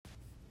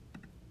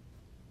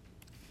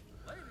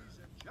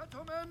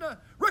gentlemen,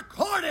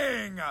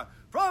 recording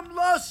from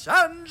Los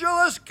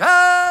Angeles,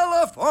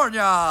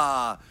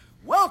 California.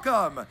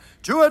 Welcome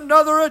to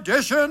another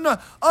edition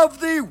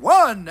of the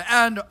one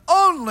and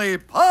only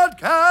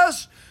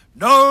podcast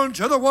known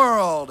to the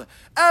world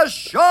as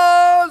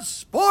Sean's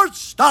Sports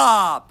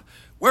Stop,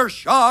 where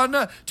Sean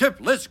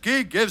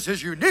Teplitsky gives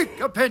his unique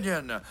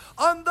opinion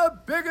on the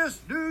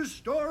biggest news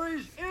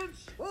stories in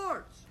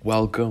sports.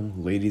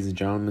 Welcome, ladies and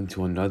gentlemen,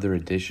 to another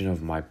edition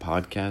of my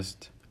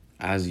podcast.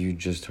 As you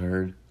just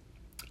heard,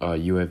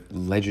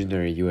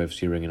 legendary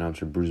UFC ring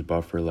announcer Bruce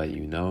Buffer let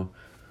you know.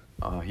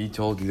 He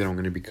told you that I'm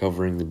going to be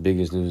covering the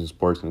biggest news in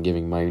sports and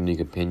giving my unique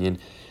opinion.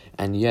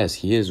 And yes,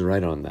 he is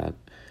right on that.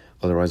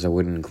 Otherwise, I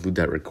wouldn't include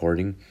that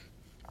recording.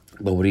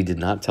 But what he did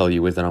not tell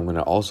you is that I'm going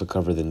to also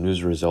cover the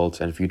news results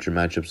and future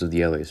matchups of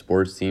the LA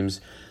sports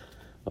teams.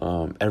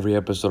 Every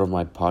episode of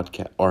my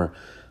podcast,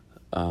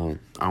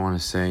 I want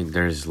to say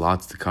there's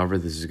lots to cover.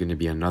 This is going to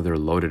be another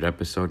loaded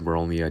episode.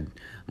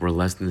 We're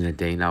less than a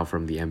day now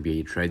from the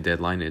NBA trade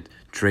deadline. It's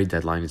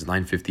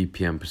 9:50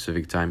 p.m.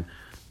 Pacific time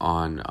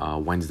on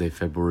Wednesday,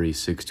 February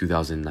 6,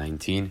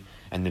 2019.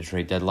 And the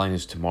trade deadline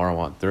is tomorrow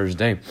on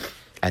Thursday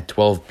at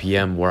 12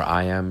 p.m. where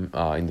I am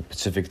in the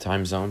Pacific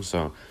time zone.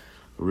 So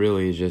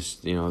really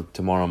just,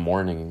 tomorrow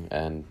morning,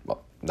 and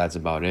that's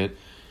about it.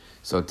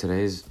 So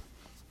today's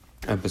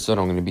episode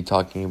I'm going to be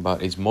talking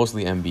about, it's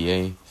mostly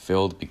NBA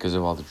filled because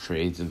of all the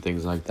trades and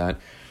things like that.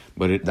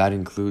 But that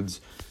includes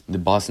the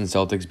Boston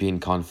Celtics being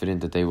confident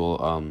that they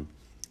will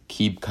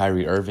keep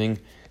Kyrie Irving,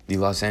 the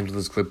Los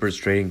Angeles Clippers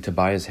trading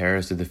Tobias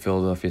Harris to the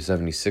Philadelphia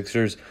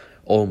 76ers,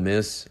 Ole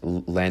Miss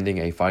landing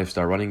a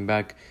 5-star running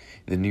back,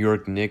 the New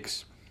York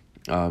Knicks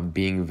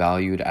being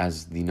valued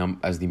as the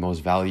most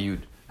valuable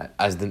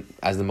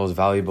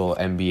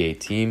NBA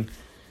team,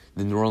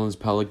 the New Orleans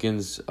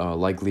Pelicans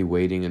likely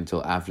waiting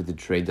until after the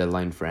trade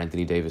deadline for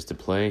Anthony Davis to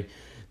play,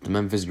 the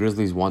Memphis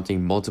Grizzlies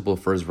wanting multiple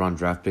first-round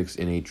draft picks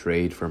in a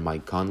trade for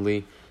Mike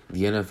Conley,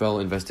 the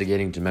NFL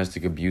investigating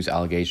domestic abuse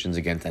allegations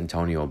against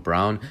Antonio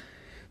Brown,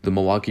 the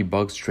Milwaukee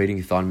Bucks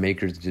trading Thon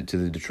Maker to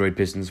the Detroit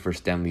Pistons for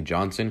Stanley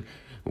Johnson,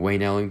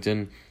 Wayne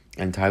Ellington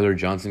and Tyler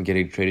Johnson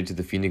getting traded to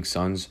the Phoenix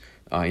Suns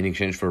in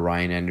exchange for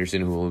Ryan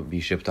Anderson, who will be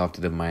shipped off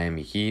to the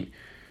Miami Heat.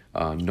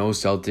 No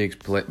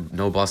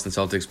Boston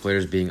Celtics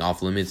players being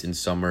off limits in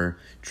summer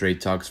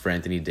trade talks for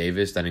Anthony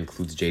Davis. That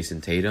includes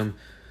Jason Tatum.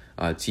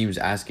 Teams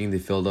asking the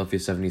Philadelphia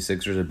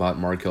 76ers about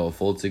Markelle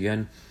Fultz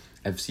again.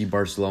 FC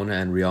Barcelona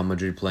and Real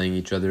Madrid playing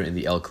each other in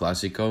the El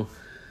Clasico.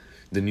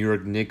 The New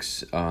York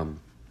Knicks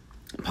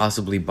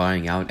possibly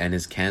buying out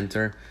Enes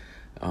Kanter.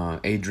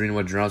 Adrian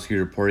Wojnarowski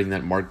reporting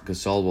that Marc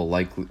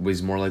Gasol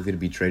was more likely to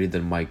be traded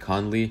than Mike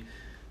Conley.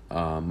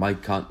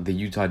 The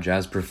Utah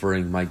Jazz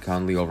preferring Mike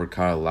Conley over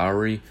Kyle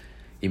Lowry.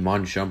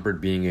 Iman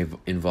Shumpert being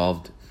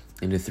involved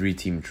in a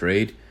 3-team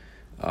trade.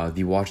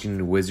 The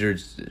Washington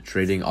Wizards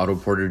trading Otto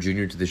Porter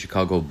Jr. to the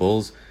Chicago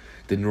Bulls.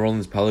 The New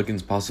Orleans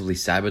Pelicans possibly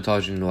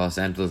sabotaging the Los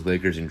Angeles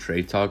Lakers in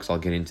trade talks. I'll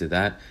get into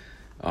that.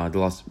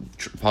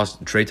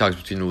 Trade talks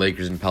between the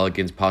Lakers and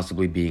Pelicans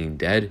possibly being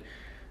dead.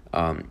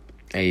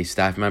 A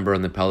staff member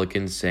on the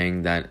Pelicans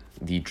saying that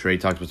the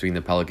trade talks between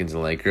the Pelicans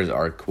and Lakers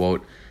are,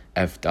 quote,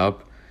 effed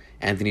up.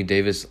 Anthony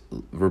Davis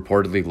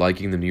reportedly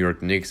liking the New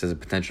York Knicks as a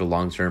potential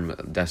long-term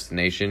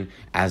destination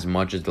as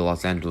much as the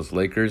Los Angeles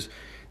Lakers.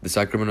 The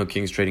Sacramento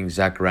Kings trading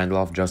Zach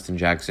Randolph, Justin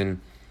Jackson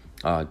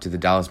to the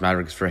Dallas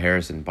Mavericks for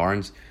Harrison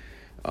Barnes.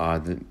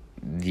 The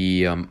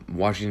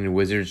Washington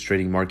Wizards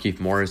trading Markieff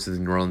Morris to the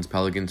New Orleans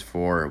Pelicans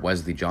for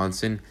Wesley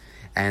Johnson.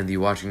 And the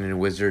Washington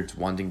Wizards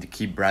wanting to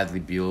keep Bradley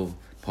Beal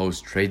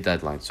post-trade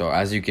deadline. So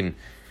as you can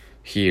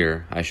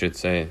hear, I should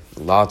say,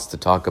 lots to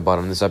talk about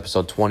on this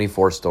episode.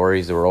 24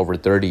 stories. There were over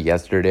 30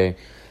 yesterday.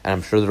 And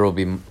I'm sure there will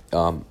be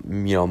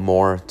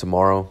more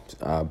tomorrow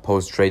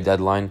post-trade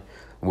deadline.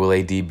 Will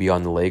AD be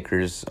on the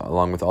Lakers,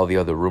 along with all the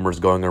other rumors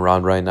going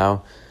around right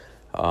now?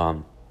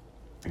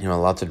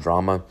 Lots of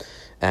drama.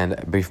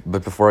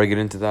 But before I get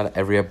into that,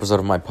 every episode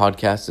of my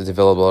podcast is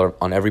available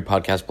on every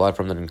podcast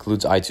platform that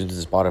includes iTunes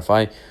and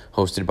Spotify,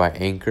 hosted by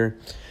Anchor.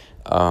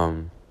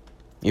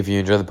 If you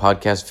enjoy the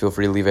podcast, feel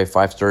free to leave a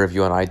 5-star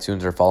review on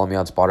iTunes or follow me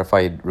on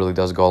Spotify. It really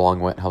does go a long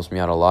way. It helps me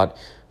out a lot.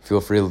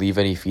 Feel free to leave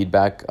any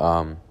feedback.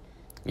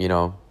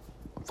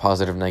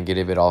 Positive,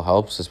 negative, it all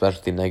helps,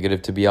 especially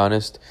negative, to be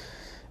honest.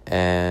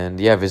 And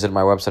visit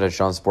my website at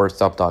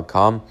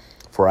SeanSportsStop.com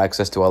for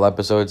access to all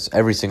episodes,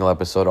 every single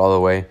episode, all the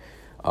way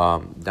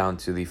down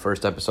to the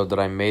first episode that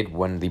I made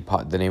when the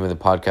name of the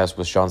podcast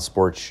was Sean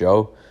Sports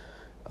Show.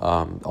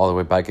 All the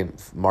way back in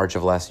March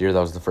of last year, that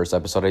was the first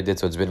episode I did.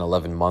 So it's been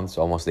 11 months,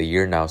 almost a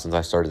year now since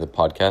I started the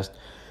podcast.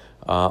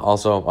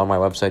 Also, on my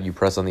website, you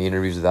press on the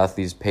Interviews with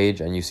Athletes page,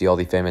 and you see all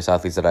the famous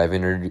athletes that I've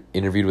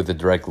interviewed with a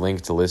direct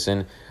link to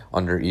listen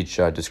under each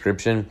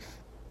description.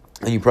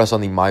 And you press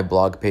on the My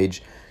Blog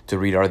page to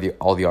read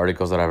all the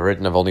articles that I've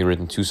written. I've only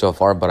written 2 so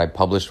far, but I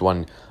published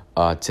one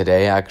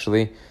today,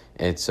 actually.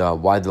 It's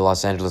why the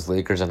Los Angeles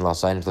Lakers and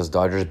Los Angeles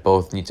Dodgers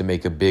both need to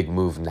make a big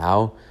move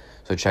now.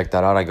 So check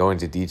that out. I go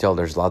into detail.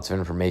 There's lots of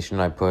information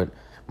I put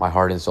my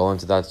heart and soul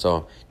into that.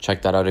 So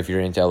check that out if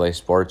you're into LA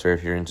sports or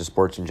if you're into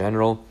sports in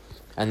general.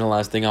 And the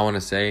last thing I want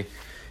to say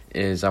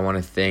is I want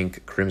to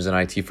thank Crimson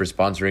IT for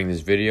sponsoring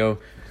this video.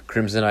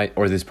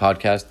 This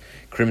podcast.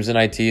 Crimson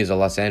IT is a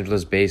Los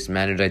Angeles-based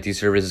managed IT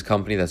services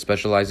company that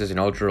specializes in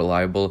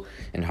ultra-reliable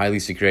and highly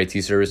secure IT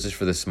services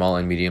for the small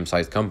and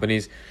medium-sized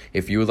companies.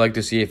 If you would like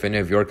to see if any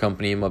of your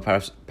company email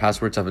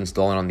passwords have been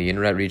stolen on the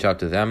internet, reach out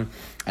to them.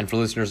 And for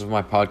listeners of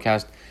my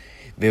podcast,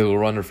 they will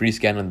run a free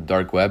scan on the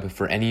dark web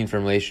for any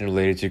information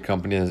related to your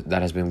company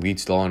that has been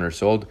leaked, stolen, or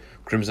sold.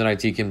 Crimson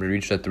IT can be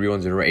reached at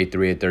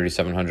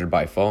 310-838-3700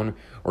 by phone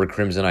or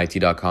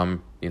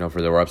crimsonit.com.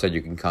 For their website,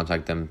 you can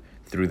contact them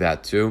through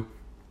that too.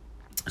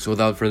 So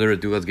without further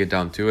ado, let's get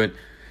down to it.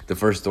 The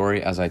first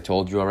story, as I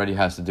told you already,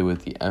 has to do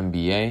with the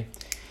NBA.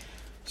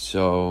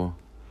 So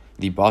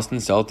the Boston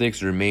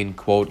Celtics remain,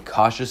 quote,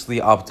 cautiously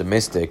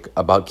optimistic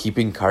about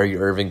keeping Kyrie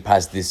Irving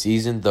past this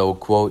season, though,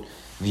 quote,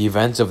 the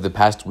events of the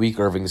past week,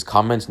 Irving's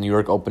comments, New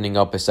York opening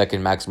up a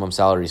second maximum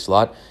salary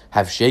slot,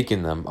 have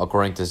shaken them,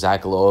 according to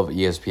Zach Lowe of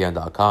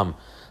ESPN.com.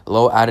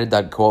 Lowe added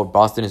that, quote,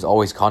 Boston is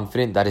always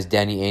confident. That is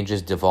Danny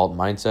Ainge's default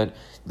mindset.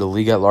 The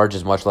league at large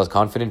is much less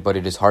confident, but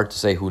it is hard to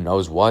say who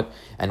knows what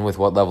and with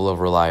what level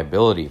of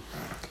reliability.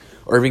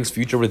 Irving's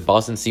future with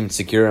Boston seemed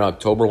secure in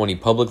October when he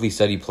publicly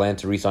said he planned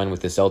to re-sign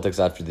with the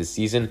Celtics after this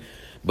season,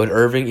 but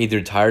Irving,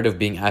 either tired of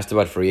being asked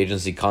about free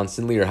agency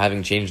constantly or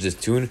having changed his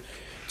tune,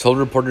 told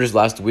reporters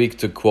last week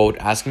to, quote,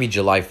 ask me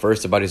July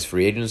 1st about his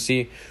free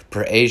agency,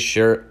 per A.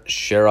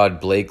 Sherrod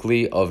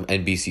Blakely of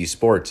NBC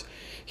Sports.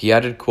 He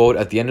added, quote,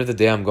 at the end of the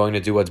day, I'm going to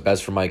do what's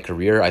best for my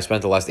career. I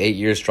spent the last 8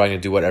 years trying to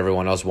do what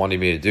everyone else wanted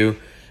me to do,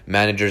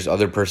 managers,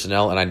 other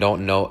personnel, and I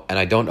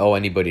don't owe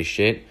anybody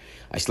shit.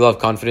 I still have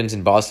confidence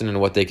in Boston and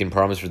what they can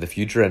promise for the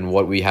future and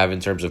what we have in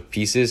terms of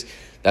pieces.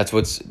 That's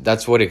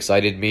what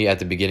excited me at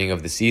the beginning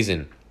of the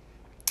season.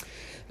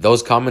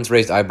 Those comments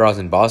raised eyebrows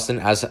in Boston,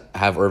 as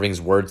have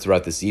Irving's words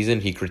throughout the season.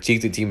 He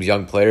critiqued the team's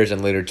young players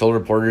and later told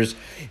reporters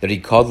that he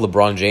called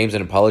LeBron James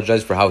and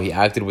apologized for how he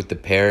acted with the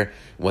pair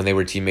when they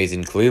were teammates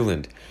in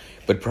Cleveland.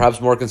 But perhaps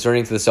more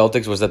concerning to the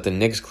Celtics was that the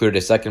Knicks cleared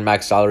a second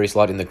max salary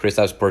slot in the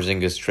Kristaps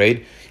Porzingis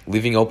trade,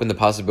 leaving open the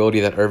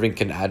possibility that Irving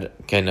can add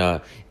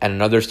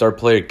another star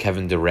player,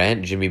 Kevin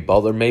Durant, Jimmy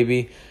Butler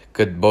maybe,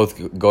 could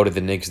both go to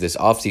the Knicks this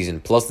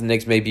offseason. Plus, the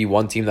Knicks may be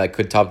one team that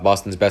could top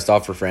Boston's best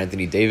offer for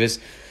Anthony Davis.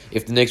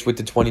 If the Knicks win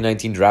the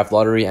 2019 draft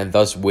lottery and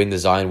thus win the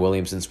Zion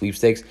Williamson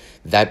sweepstakes,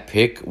 that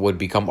pick would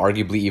become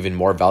arguably even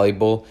more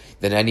valuable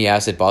than any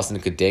asset Boston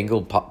could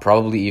dangle,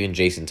 probably even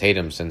Jason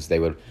Tatum, since they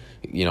would,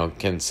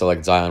 can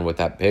select Zion with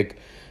that pick.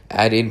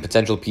 Add in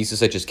potential pieces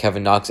such as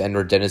Kevin Knox and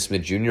or Dennis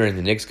Smith Jr., and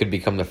the Knicks could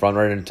become the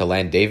frontrunner to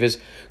land Davis,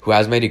 who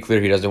has made it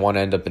clear he doesn't want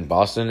to end up in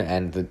Boston,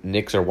 and the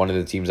Knicks are one of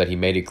the teams that he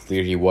made it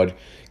clear he would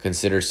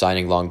consider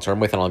signing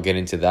long-term with, and I'll get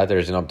into that.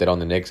 There's an update on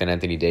the Knicks and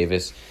Anthony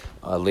Davis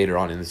later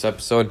on in this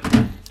episode.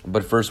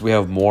 But first, we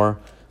have more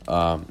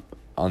on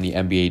the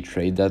NBA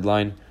trade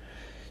deadline.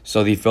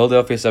 So the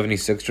Philadelphia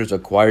 76ers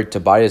acquired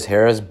Tobias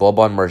Harris,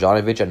 Boban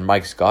Marjanovic, and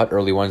Mike Scott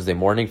early Wednesday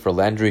morning for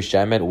Landry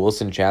Shamet,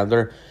 Wilson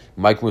Chandler,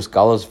 Mike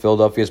Muscala's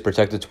Philadelphia's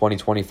protected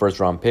 2020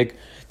 first-round pick,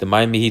 the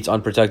Miami Heat's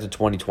unprotected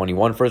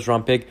 2021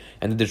 first-round pick,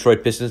 and the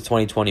Detroit Pistons'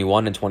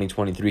 2021 and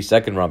 2023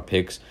 second-round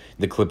picks,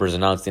 the Clippers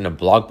announced in a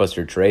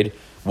blockbuster trade.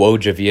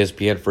 Woj of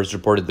ESPN first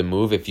reported the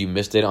move. If you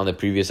missed it on the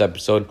previous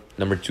episode,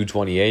 number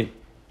 228,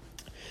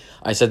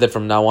 I said that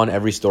from now on,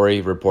 every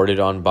story reported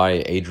on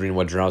by Adrian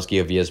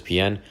Wojnarowski of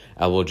ESPN,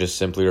 I will just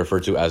simply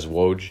refer to as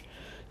Woj.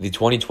 The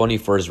 2020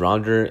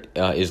 first-rounder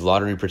is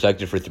lottery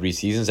protected for 3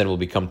 seasons and will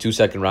become 2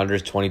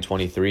 second-rounders,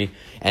 2023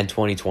 and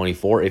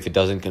 2024, if it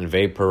doesn't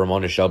convey, per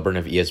Ramona Shelburne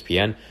of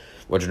ESPN.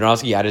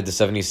 Wojnarowski added the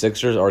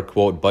 76ers are,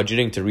 quote,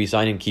 budgeting to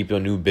re-sign and keep a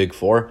new Big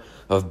Four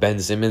of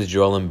Ben Simmons,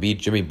 Joel Embiid,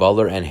 Jimmy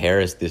Butler, and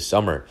Harris this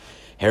summer.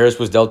 Harris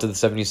was dealt to the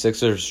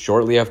 76ers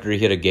shortly after he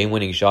hit a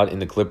game-winning shot in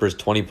the Clippers'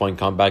 20-point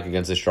comeback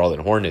against the Charlotte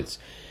Hornets.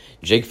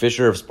 Jake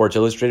Fisher of Sports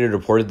Illustrated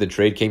reported the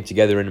trade came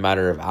together in a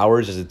matter of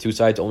hours as the two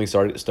sides only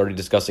started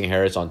discussing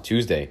Harris on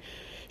Tuesday.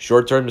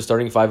 Short-term, the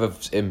starting five of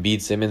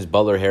Embiid, Simmons,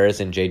 Butler,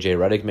 Harris, and J.J.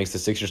 Redick makes the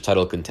Sixers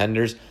title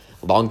contenders.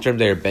 Long-term,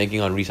 they are banking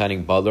on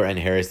re-signing Butler and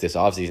Harris this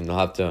offseason. They'll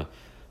have to,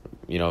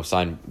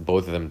 sign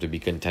both of them to be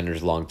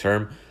contenders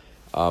long-term.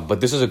 But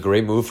this is a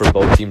great move for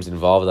both teams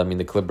involved. I mean,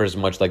 the Clippers,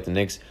 much like the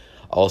Knicks,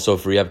 also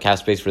free up cap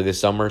space for this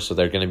summer, so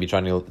they're going to be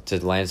trying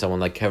to land someone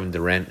like Kevin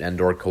Durant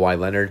and or Kawhi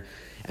Leonard.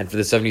 And for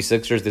the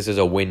 76ers, this is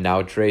a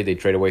win-now trade. They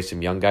trade away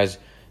some young guys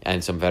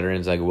and some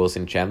veterans like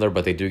Wilson Chandler,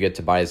 but they do get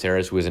Tobias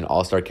Harris, who is an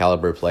all-star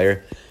caliber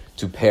player,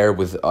 to pair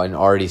with an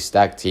already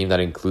stacked team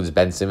that includes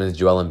Ben Simmons,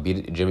 Joel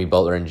Embiid, Jimmy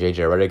Butler, and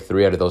J.J. Redick.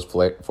 3 out of those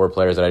 4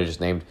 players that I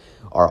just named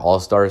are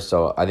all-stars,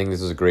 so I think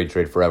this is a great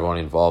trade for everyone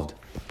involved.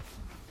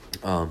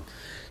 So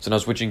now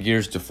switching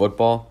gears to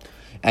football.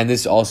 And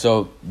this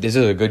is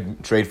a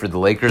good trade for the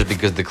Lakers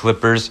because the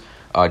Clippers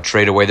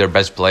trade away their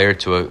best player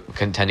to a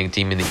contending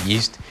team in the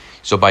East.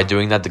 So by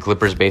doing that, the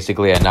Clippers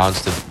basically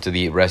announced to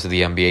the rest of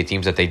the NBA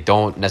teams that they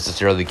don't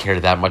necessarily care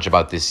that much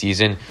about this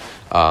season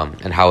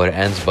and how it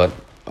ends,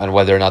 and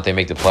whether or not they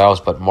make the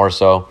playoffs, but more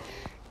so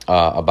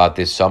about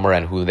this summer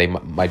and who they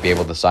might be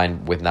able to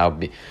sign with now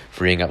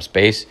freeing up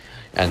space.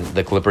 And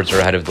the Clippers are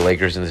ahead of the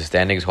Lakers in the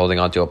standings, holding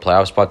on to a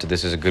playoff spot. So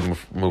this is a good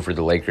move for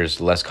the Lakers.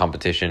 Less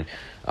competition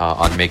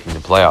on making the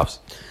playoffs.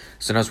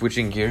 So now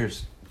switching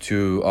gears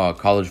to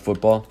college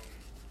football.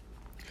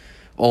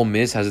 Ole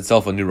Miss has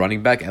itself a new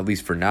running back, at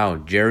least for now.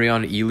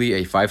 Jerrion Ealy,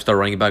 a 5-star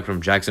running back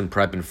from Jackson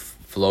Prep in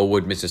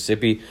Flowood,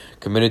 Mississippi,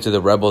 committed to the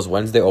Rebels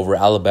Wednesday over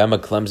Alabama,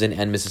 Clemson,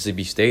 and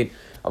Mississippi State,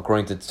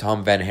 according to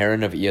Tom Van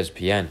Haren of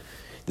ESPN.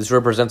 This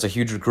represents a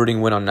huge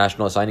recruiting win on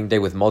National Signing Day,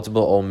 with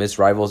multiple Ole Miss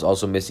rivals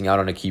also missing out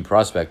on a key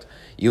prospect.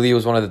 Ealy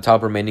was one of the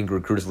top remaining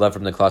recruits left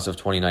from the class of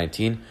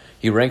 2019.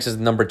 He ranks as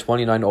the number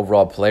 29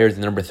 overall player,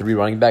 the number 3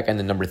 running back, and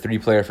the number 3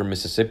 player from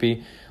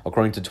Mississippi,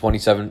 according to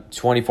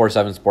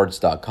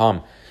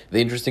 247sports.com. The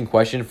interesting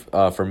question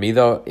for me,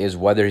 though, is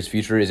whether his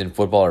future is in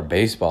football or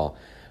baseball.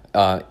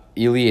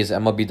 Ealy is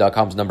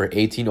MLB.com's number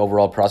 18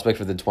 overall prospect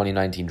for the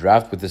 2019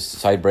 draft, with the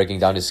site breaking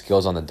down his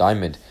skills on the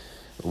diamond,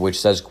 which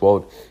says,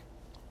 quote,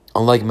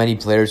 "Unlike many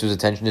players whose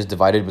attention is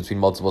divided between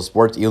multiple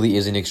sports, Ealy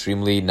isn't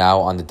extremely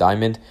raw on the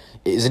diamond.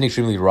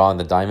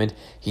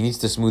 He needs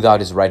to smooth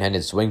out his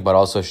right-handed swing, but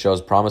also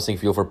shows promising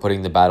feel for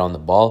putting the bat on the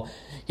ball.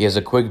 He has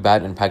a quick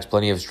bat and packs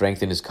plenty of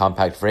strength in his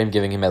compact frame,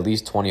 giving him at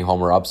least 20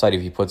 homer upside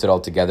if he puts it all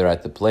together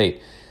at the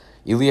plate."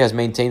 Ealy has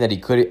maintained that he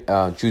could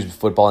choose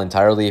football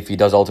entirely if he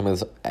does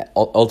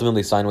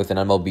ultimately sign with an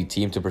MLB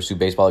team to pursue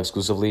baseball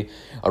exclusively,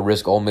 a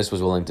risk Ole Miss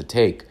was willing to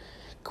take.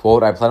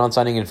 Quote, "I plan on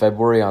signing in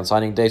February on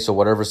signing day, so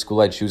whatever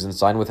school I choose and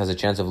sign with has a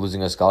chance of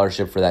losing a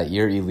scholarship for that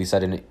year," Ealy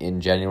said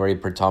in January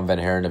per Tom Van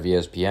Haren of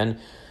ESPN.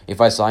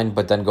 "If I sign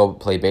but then go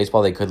play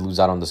baseball, they could lose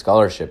out on the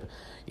scholarship."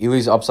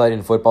 Ealy's upside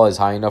in football is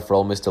high enough for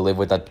Ole Miss to live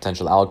with that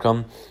potential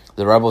outcome.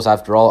 The Rebels,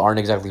 after all, aren't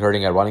exactly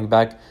hurting at running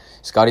back.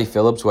 Scotty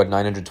Phillips, who had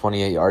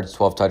 928 yards,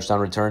 12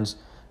 touchdowns,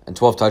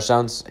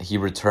 he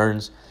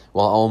returns,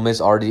 while Ole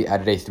Miss already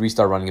added a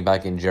 3-star running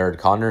back in Jared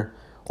Conner.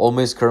 Ole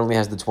Miss currently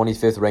has the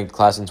 25th ranked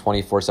class in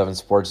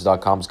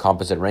 247sports.com's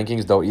composite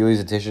rankings, though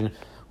Ealy's addition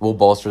will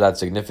bolster that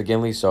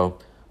significantly, so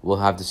we'll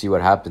have to see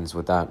what happens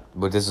with that.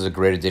 But this is a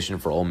great addition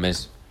for Ole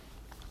Miss,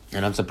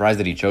 and I'm surprised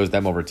that he chose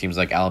them over teams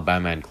like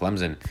Alabama and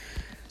Clemson.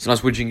 So now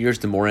switching gears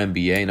to more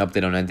NBA, an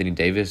update on Anthony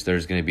Davis.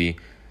 There's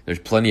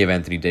plenty of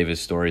Anthony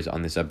Davis stories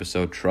on this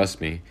episode.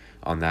 Trust me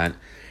on that.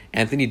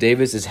 Anthony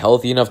Davis is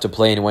healthy enough to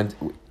play in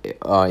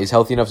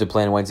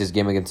Wednesday's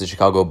game against the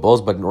Chicago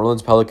Bulls, but New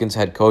Orleans Pelicans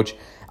head coach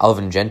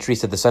Alvin Gentry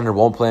said the center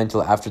won't play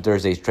until after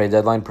Thursday's trade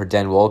deadline, per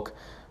Dan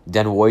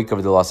Woik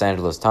of the Los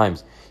Angeles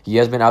Times. He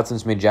has been out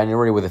since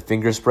mid-January with a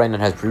finger sprain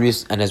and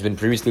has been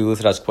previously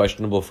listed as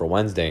questionable for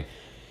Wednesday.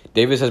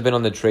 Davis has been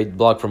on the trade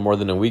block for more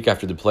than a week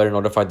after the player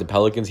notified the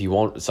Pelicans he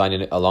won't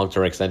sign a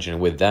long-term extension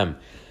with them.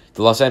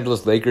 The Los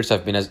Angeles Lakers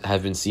have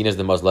been seen as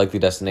the most likely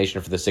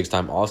destination for the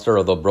 6-time All-Star,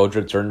 although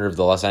Broderick Turner of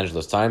the Los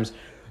Angeles Times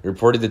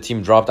reported the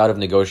team dropped out of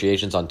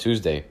negotiations on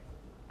Tuesday.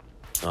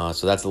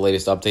 So that's the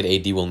latest update.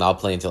 AD will not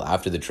play until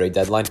after the trade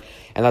deadline,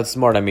 and that's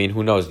smart. I mean,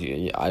 who knows?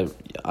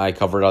 I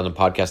covered on the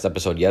podcast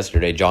episode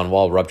yesterday. John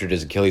Wall ruptured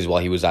his Achilles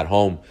while he was at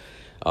home.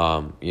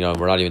 We're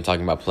not even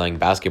talking about playing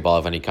basketball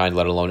of any kind,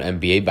 let alone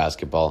NBA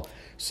basketball.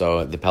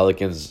 So the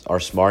Pelicans are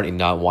smart in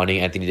not wanting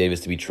Anthony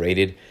Davis to be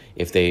traded.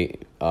 If they,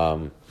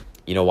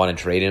 want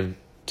to trade him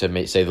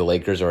to say the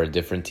Lakers or a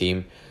different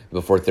team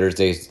before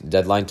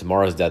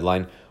tomorrow's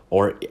deadline.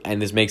 And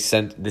this makes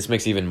sense. This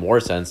makes even more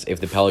sense if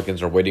the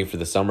Pelicans are waiting for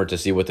the summer to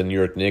see what the New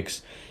York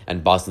Knicks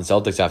and Boston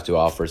Celtics have to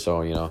offer.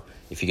 So,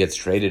 if he gets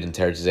traded and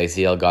tears his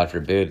ACL, God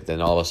forbid, then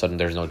all of a sudden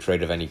there's no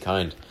trade of any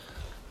kind.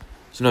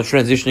 So now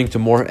transitioning to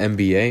more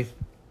NBA.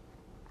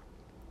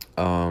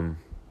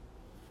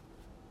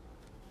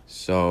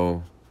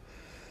 So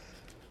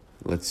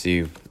let's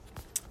see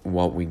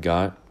what we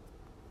got.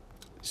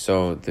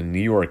 So the New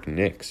York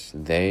Knicks,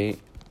 they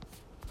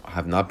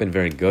have not been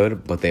very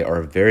good, but they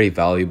are very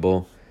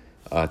valuable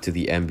to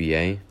the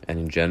NBA and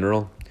in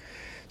general.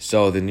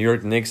 So the New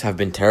York Knicks have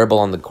been terrible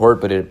on the court,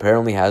 but it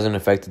apparently hasn't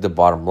affected the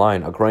bottom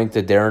line. According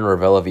to Darren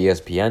Rovell of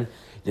ESPN,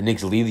 the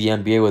Knicks lead the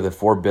NBA with a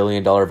 $4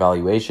 billion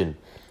valuation.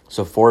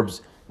 So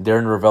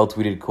Darren Rovell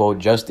tweeted, quote,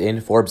 "Just in,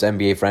 Forbes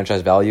NBA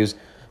franchise values,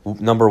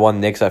 number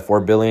 1 Knicks at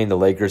 $4 billion, the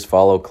Lakers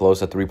follow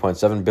close at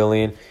 $3.7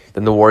 billion,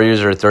 then the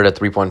Warriors are third at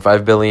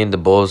 $3.5 billion, the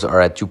Bulls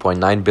are at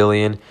 $2.9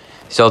 billion,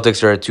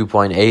 Celtics are at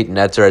 2.8,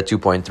 Nets are at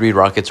 2.3,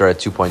 Rockets are at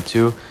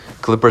 2.2,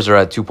 Clippers are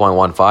at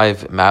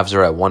 2.15, Mavs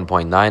are at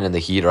 1.9, and the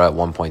Heat are at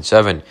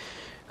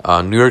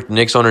 1.7. New York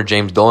Knicks owner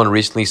James Dolan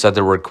recently said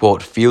there were,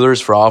 quote,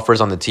 "feelers for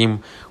offers on the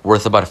team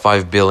worth about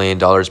 $5 billion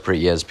per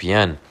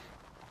ESPN.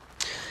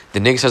 The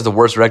Knicks has the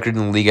worst record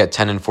in the league at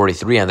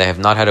 10-43, and they have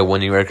not had a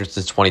winning record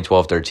since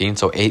 2012-13,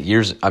 so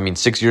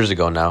 6 years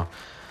ago now.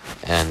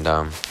 And,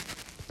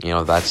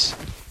 that's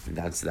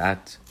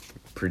that.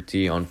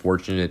 Pretty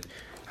unfortunate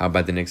how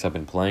bad the Knicks have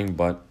been playing,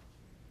 but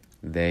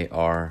they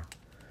are,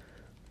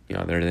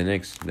 they're the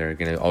Knicks. They're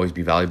going to always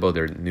be valuable.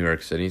 They're New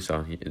York City,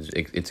 so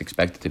it's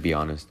expected, to be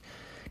honest.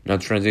 Now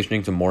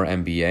transitioning to more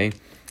NBA.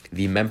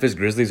 The Memphis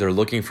Grizzlies are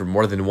looking for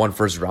more than one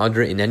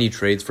first-rounder in any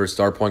trades for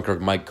star point guard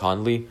Mike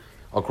Conley.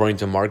 according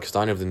to Mark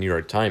Stein of the New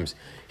York Times.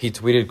 He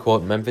tweeted,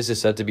 quote, Memphis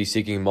is said to be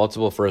seeking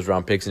multiple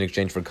first-round picks in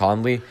exchange for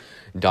Conley, ...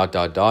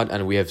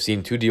 and we have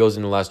seen 2 deals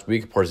in the last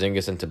week,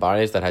 Porzingis and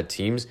Tobias, that had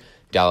teams,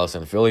 Dallas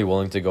and Philly,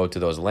 willing to go to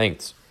those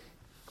lengths.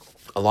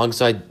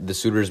 Alongside the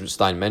suitors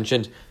Stein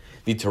mentioned,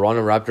 the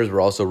Toronto Raptors were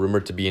also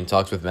rumored to be in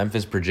talks with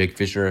Memphis per Jake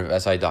Fisher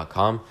of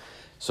SI.com.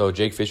 So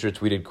Jake Fisher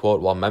tweeted,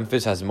 quote, while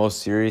Memphis has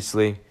most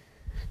seriously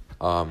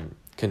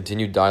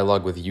continued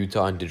dialogue with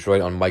Utah and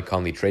Detroit on Mike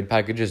Conley trade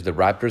packages, the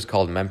Raptors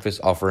called Memphis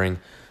offering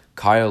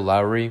Kyle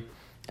Lowry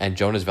and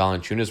Jonas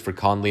Valanciunas for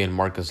Conley and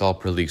Marc Gasol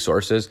per league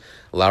sources.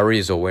 Lowry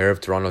is aware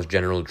of Toronto's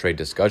general trade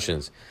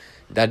discussions.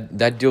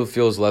 That deal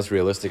feels less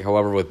realistic,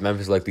 however, with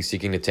Memphis likely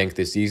seeking to tank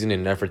this season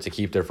in an effort to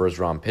keep their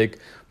first-round pick,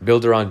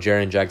 build around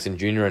Jaren Jackson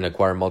Jr. and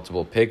acquire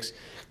multiple picks.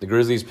 The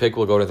Grizzlies' pick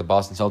will go to the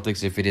Boston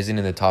Celtics if it isn't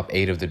in the top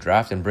 8 of the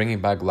draft, and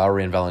bringing back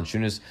Lowry and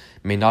Valanciunas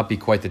may not be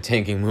quite the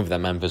tanking move that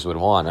Memphis would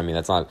want. I mean,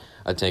 that's not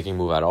a tanking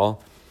move at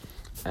all.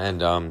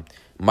 And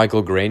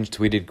Michael Grange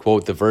tweeted,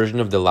 quote, the version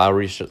of the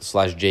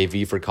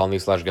Lowry/JV for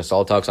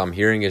Conley/Gasol talks I'm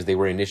hearing is they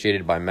were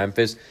initiated by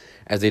Memphis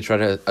as they try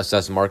to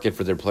assess market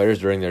for their players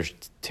during their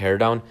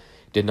teardown.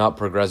 Did not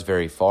progress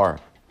very far.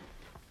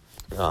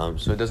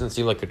 So it doesn't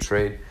seem like a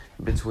trade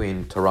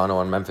between Toronto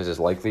and Memphis is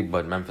likely,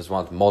 but Memphis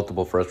wants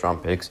multiple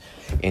first-round picks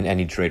in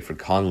any trade for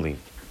Conley.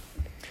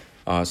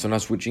 So now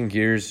switching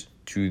gears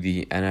to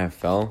the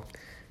NFL,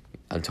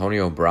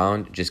 Antonio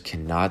Brown just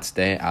cannot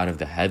stay out of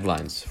the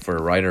headlines for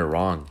right or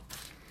wrong.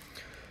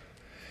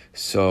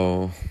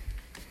 So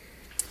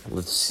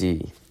let's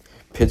see.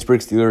 Pittsburgh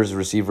Steelers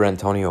receiver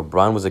Antonio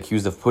Brown was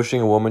accused of pushing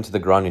a woman to the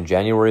ground in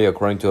January,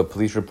 according to a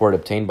police report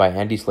obtained by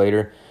Andy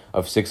Slater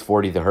of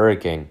 640 The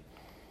Hurricane.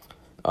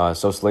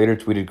 So Slater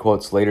tweeted,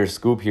 quote, Slater's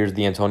scoop, here's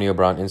the Antonio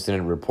Brown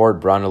incident report.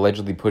 Brown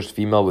allegedly pushed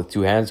female with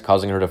 2 hands,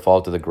 causing her to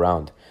fall to the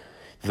ground.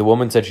 The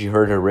woman said she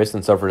hurt her wrist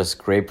and suffered a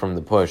scrape from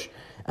the push.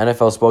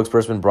 NFL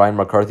spokesperson Brian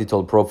McCarthy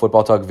told Pro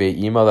Football Talk via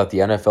email that the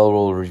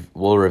NFL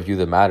will review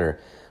the matter.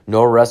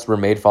 No arrests were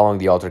made following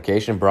the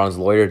altercation. Brown's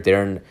lawyer,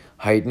 Darren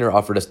Heitner,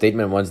 offered a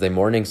statement Wednesday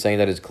morning saying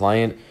that his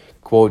client,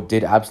 quote,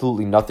 did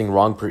absolutely nothing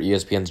wrong per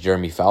ESPN's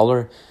Jeremy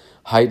Fowler.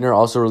 Heitner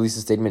also released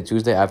a statement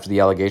Tuesday after the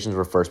allegations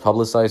were first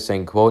publicized,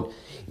 saying, quote,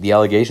 the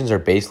allegations are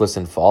baseless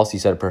and false. He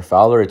said, per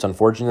Fowler, it's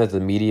unfortunate that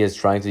the media is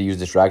trying to use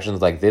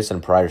distractions like this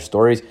and prior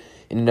stories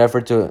in an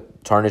effort to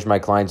tarnish my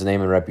client's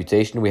name and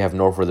reputation. We have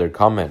no further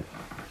comment.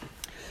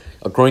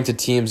 According to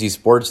TMZ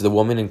Sports, the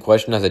woman in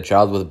question has a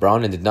child with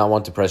Brown and did not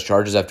want to press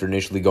charges after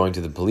initially going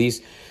to the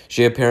police.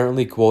 She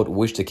apparently, quote,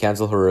 wished to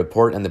cancel her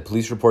report, and the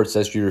police report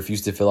says she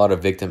refused to fill out a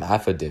victim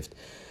affidavit.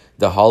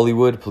 The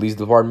Hollywood Police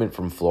Department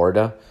from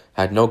Florida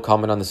had no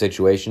comment on the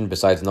situation,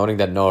 besides noting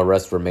that no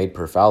arrests were made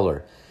per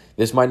Fowler.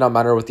 This might not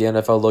matter with the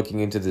NFL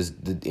looking into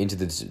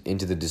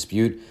the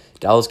dispute.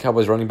 Dallas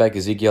Cowboys running back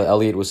Ezekiel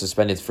Elliott was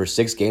suspended for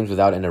 6 games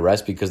without an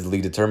arrest because the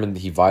league determined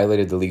he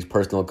violated the league's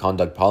personal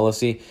conduct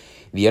policy.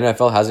 The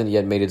NFL hasn't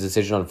yet made a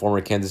decision on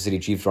former Kansas City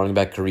Chiefs running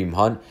back Kareem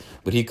Hunt,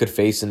 but he could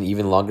face an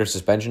even longer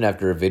suspension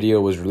after a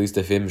video was released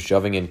of him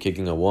shoving and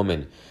kicking a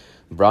woman.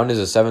 Brown is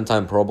a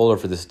 7-time Pro Bowler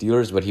for the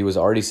Steelers, but he was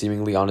already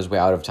seemingly on his way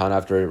out of town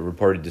after a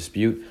reported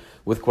dispute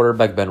with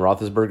quarterback Ben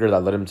Roethlisberger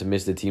that led him to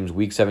miss the team's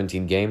Week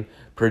 17 game,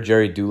 per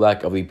Jerry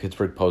Dulac of the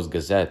Pittsburgh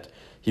Post-Gazette.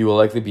 He will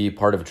likely be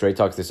part of trade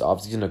talks this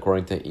offseason,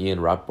 according to Ian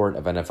Rappaport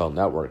of NFL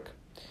Network.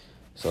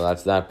 So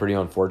that's that. Pretty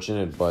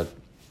unfortunate, but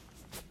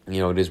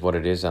it is what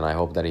it is, and I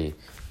hope that he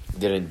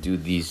didn't do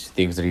these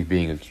things that he's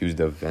being accused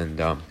of.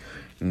 And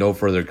no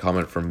further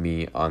comment from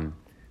me on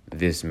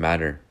this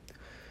matter.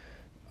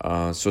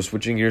 So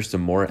switching gears to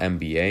more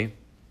NBA,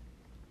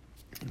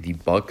 the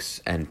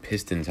Bucks and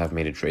Pistons have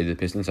made a trade. The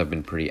Pistons have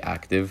been pretty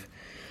active.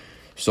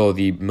 So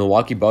the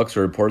Milwaukee Bucks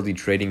are reportedly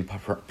trading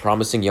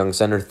promising young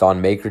center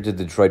Thon Maker to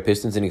the Detroit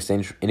Pistons in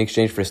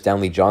exchange for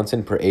Stanley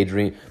Johnson per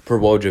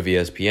Woj of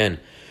ESPN.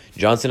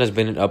 Johnson has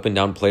been an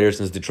up-and-down player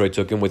since Detroit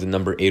took him with the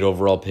number 8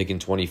 overall pick in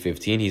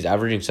 2015. He's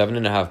averaging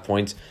 7.5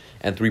 points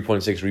and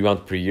 3.6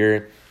 rebounds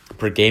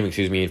per game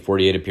in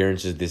 48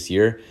 appearances this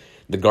year.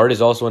 The guard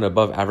is also an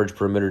above-average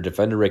perimeter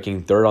defender,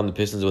 ranking 3rd on the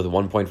Pistons with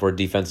 1.4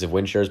 defensive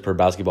win shares per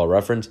Basketball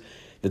Reference.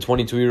 The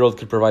 22-year-old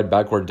could provide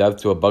backcourt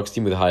depth to a Bucks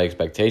team with high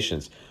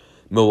expectations.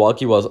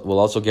 Milwaukee will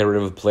also get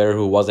rid of a player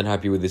who wasn't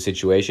happy with the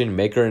situation.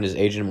 Maker and his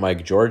agent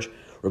Mike George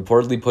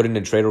reportedly put in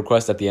a trade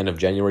request at the end of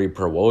January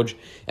per Woj,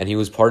 and he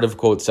was part of,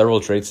 quote,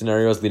 several trade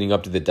scenarios leading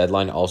up to the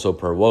deadline, also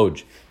per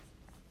Woj.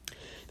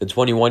 The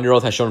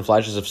 21-year-old has shown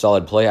flashes of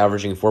solid play,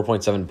 averaging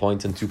 4.7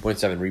 points and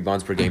 2.7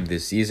 rebounds per game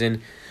this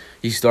season.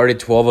 He started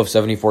 12 of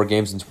 74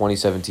 games in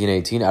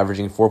 2017-18,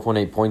 averaging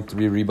 4.8 points,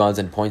 3 rebounds,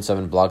 and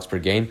 0.7 blocks per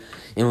game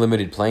in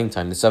limited playing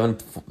time. The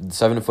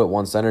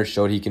 7'1" center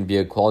showed he can be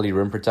a quality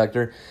rim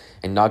protector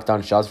and knock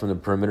down shots from the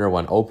perimeter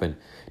when open.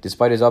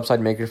 Despite his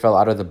upside, Maker fell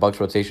out of the Bucks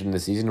rotation in the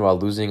season while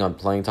losing on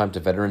playing time to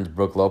veterans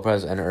Brook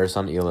Lopez and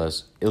Ersan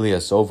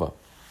Ilyasova.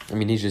 I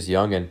mean, he's just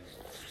young, and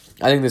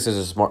I think this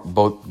is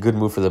both good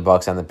move for the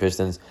Bucks and the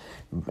Pistons,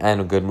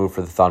 and a good move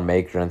for the Thon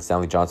Maker and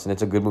Stanley Johnson.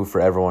 It's a good move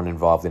for everyone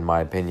involved, in my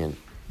opinion.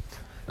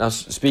 Now,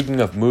 speaking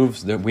of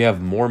moves, we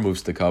have more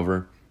moves to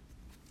cover.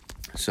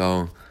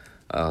 So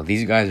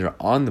these guys are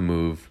on the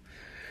move.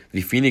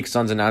 The Phoenix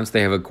Suns announced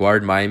they have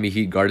acquired Miami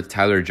Heat guards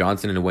Tyler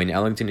Johnson and Wayne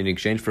Ellington in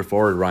exchange for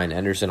forward Ryan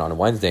Anderson on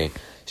Wednesday.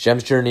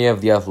 Shams Charania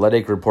of The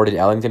Athletic reported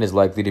Ellington is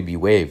likely to be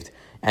waived.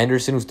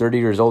 Anderson, who's 30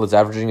 years old, is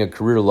averaging a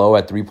career low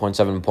at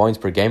 3.7 points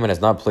per game and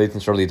has not played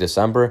since early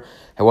December.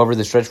 However,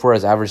 the stretch four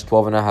has averaged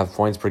 12.5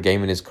 points per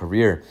game in his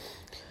career.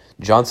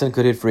 Johnson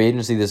could hit free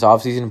agency this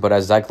offseason, but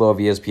as Zach Lowe of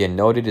ESPN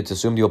noted, it's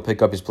assumed he'll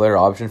pick up his player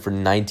option for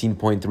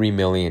 $19.3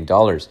 million.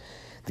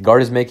 The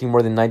guard is making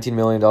more than $19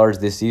 million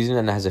this season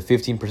and has a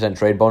 15%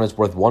 trade bonus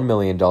worth $1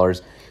 million,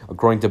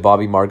 according to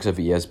Bobby Marks of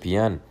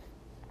ESPN.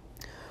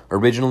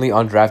 Originally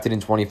undrafted in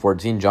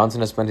 2014,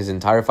 Johnson has spent his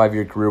entire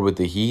 5-year career with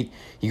the Heat.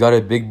 He got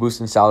a big boost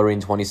in salary in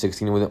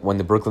 2016 when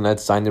the Brooklyn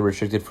Nets signed the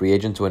restricted free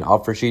agent to an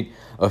offer sheet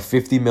of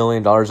 $50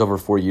 million over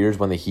 4 years,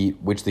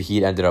 which the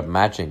Heat ended up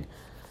matching.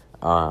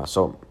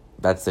 So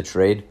that's the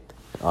trade.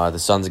 The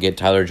Suns get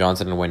Tyler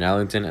Johnson and Wayne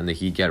Ellington, and the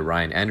Heat get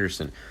Ryan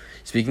Anderson.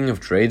 Speaking of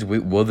trades,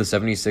 will the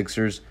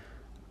 76ers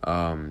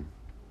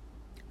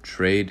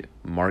trade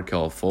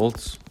Markelle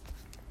Fultz?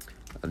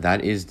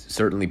 That is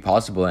certainly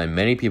possible, and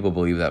many people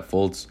believe that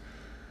Fultz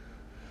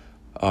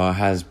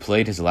has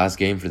played his last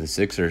game for the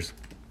Sixers.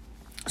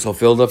 So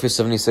Philadelphia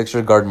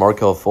 76ers guard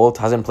Markelle Fultz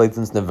hasn't played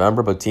since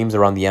November, but teams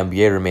around the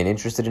NBA remain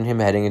interested in him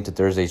heading into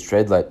Thursday's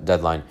trade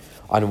deadline.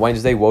 On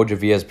Wednesday, Woj of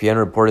ESPN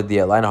reported the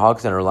Atlanta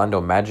Hawks and Orlando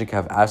Magic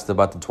have asked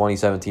about the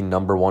 2017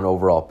 number 1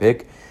 overall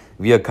pick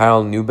via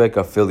Kyle Neubeck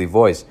of Philly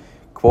Voice.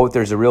 Quote,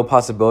 "There's a real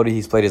possibility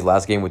he's played his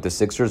last game with the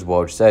Sixers,"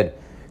 Woj said.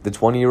 The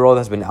 20-year-old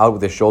has been out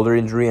with a shoulder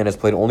injury and has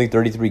played only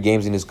 33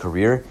 games in his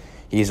career.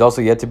 He is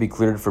also yet to be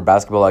cleared for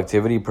basketball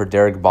activity, per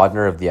Derek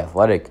Bodner of The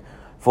Athletic.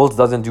 Fultz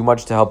doesn't do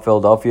much to help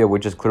Philadelphia,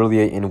 which is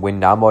clearly in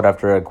win-now mode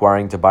after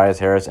acquiring Tobias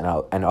Harris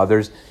and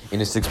others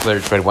in a 6-player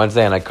trade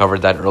Wednesday, and I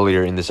covered that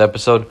earlier in this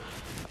episode.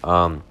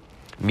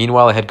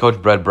 Meanwhile, head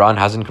coach Brett Brown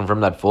hasn't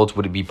confirmed that Fultz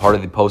would be part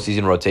of the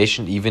postseason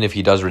rotation, even if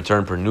he does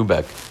return per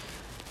Neubeck.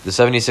 The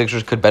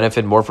 76ers could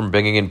benefit more from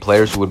bringing in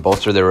players who would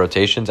bolster their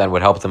rotations and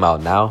would help them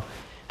out now,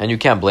 and you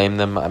can't blame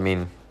them. I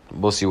mean,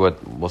 we'll see what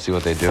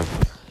they do.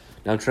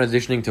 Now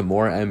transitioning to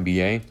more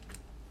NBA,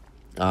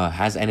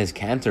 has Enes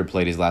Kanter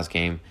played his last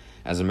game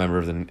as a member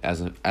of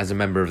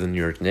the New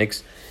York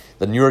Knicks?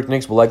 The New York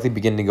Knicks will likely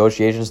begin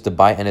negotiations to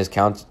buy Enes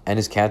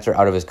Kanter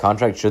out of his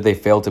contract should they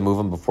fail to move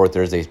him before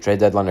Thursday's trade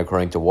deadline,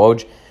 according to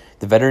Woj.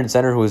 The veteran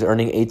center, who is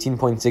earning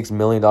 $18.6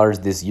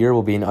 million this year,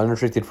 will be an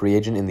unrestricted free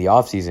agent in the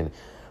offseason.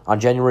 On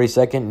January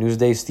 2nd,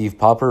 Newsday's Steve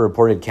Popper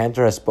reported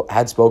Kanter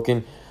had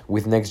spoken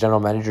with Knicks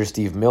general manager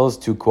Steve Mills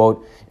to,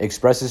 quote,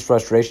 express his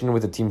frustration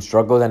with the team's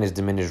struggles and his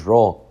diminished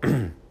role.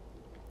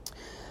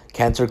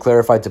 Kanter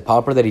clarified to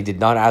Popper that he did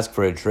not ask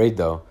for a trade,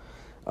 though.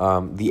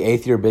 The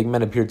 8th-year big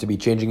man appeared to be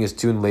changing his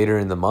tune later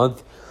in the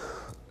month.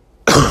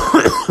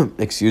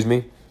 Excuse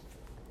me.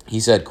 He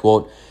said,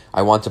 quote,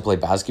 "I want to play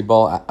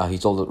basketball," he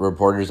told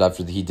reporters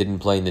after he didn't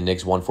play in the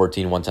Knicks'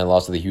 114-110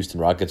 loss to the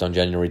Houston Rockets on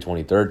January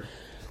 23rd.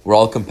 "We're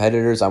all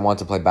competitors. I want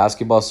to play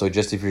basketball, so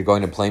just if you're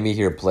going to play me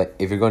here, play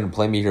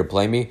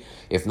me.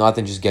 If not,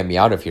 then just get me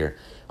out of here."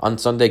 On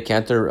Sunday,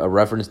 Kanter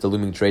referenced the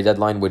looming trade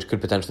deadline, which could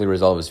potentially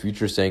resolve his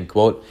future, saying,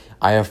 quote,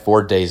 "I have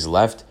 4 days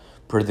left."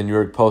 Per the New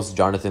York Post's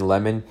Jonathan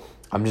Lemon,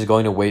 "I'm just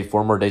going to wait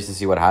 4 more days to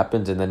see what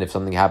happens, and then if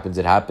something happens,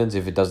 it happens.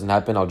 If it doesn't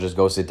happen, I'll just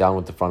go sit down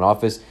with the front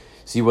office,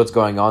 see what's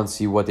going on,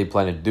 see what they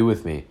plan to do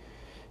with me."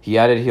 He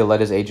added he'll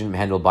let his agent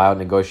handle buyout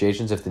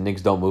negotiations if the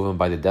Knicks don't move him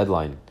by the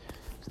deadline.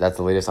 So that's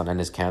the latest on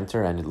Enes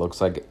Kanter, and it looks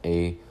like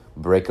a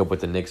breakup with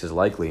the Knicks is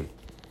likely.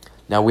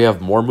 Now we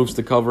have more moves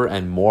to cover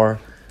and more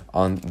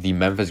on the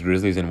Memphis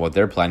Grizzlies and what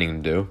they're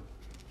planning to do.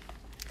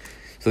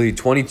 So the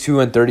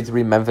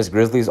 22-33 Memphis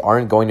Grizzlies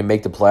aren't going to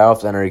make the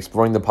playoffs and are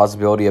exploring the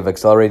possibility of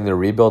accelerating their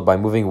rebuild by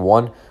moving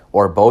one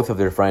or both of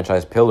their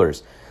franchise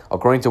pillars.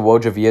 According to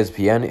Woj of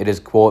ESPN, it is,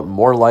 quote,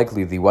 more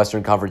likely the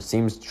Western Conference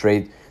team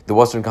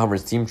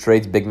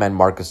trades big man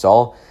Marc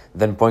Gasol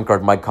than point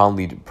guard Mike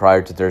Conley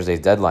prior to Thursday's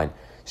deadline.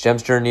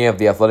 Shams Charania of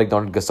The Athletic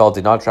noted Gasol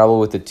did not travel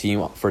with the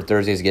team for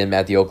Thursday's game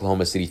at the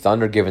Oklahoma City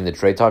Thunder, given the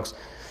trade talks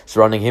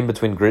surrounding him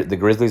between the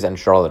Grizzlies and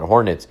Charlotte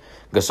Hornets.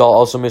 Gasol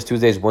also missed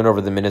Tuesday's win over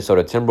the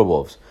Minnesota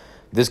Timberwolves.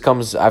 This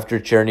comes after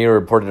Charania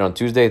reported on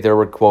Tuesday there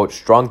were, quote,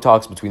 strong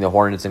talks between the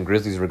Hornets and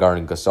Grizzlies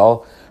regarding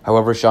Gasol.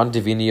 However, Sean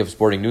Devini of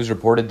Sporting News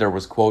reported there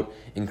was, quote,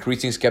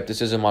 increasing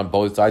skepticism on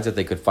both sides that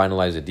they could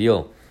finalize a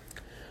deal.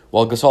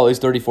 While Gasol is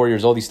 34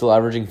 years old, he's still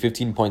averaging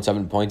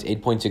 15.7 points,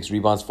 8.6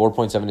 rebounds,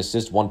 4.7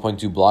 assists,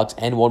 1.2 blocks,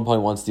 and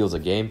 1.1 steals a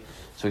game.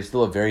 So he's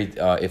still a very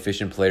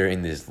efficient player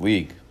in this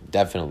league,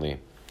 definitely.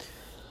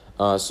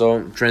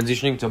 So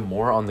transitioning to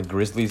more on the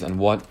Grizzlies and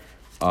what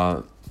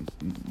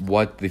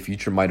the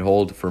future might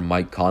hold for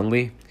Mike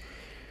Conley.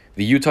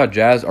 The Utah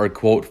Jazz are,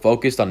 quote,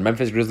 focused on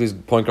Memphis Grizzlies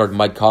point guard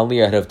Mike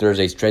Conley ahead of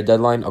Thursday's trade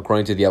deadline,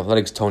 according to The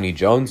Athletic's Tony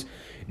Jones.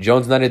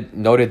 Jones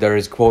noted there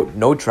is, quote,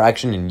 no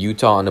traction in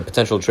Utah on a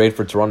potential trade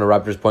for Toronto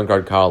Raptors point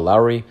guard Kyle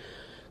Lowry.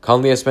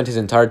 Conley has spent his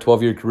entire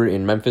 12-year career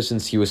in Memphis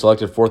since he was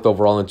selected 4th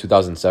overall in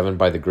 2007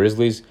 by the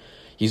Grizzlies.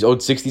 He's owed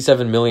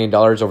 $67 million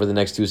over the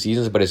next 2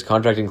 seasons, but his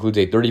contract includes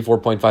a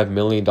 $34.5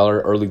 million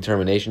early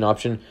termination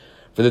option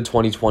for the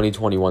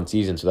 2020-21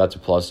 season. So that's a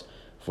plus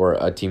for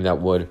a team that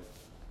would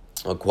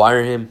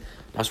acquire him.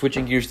 Now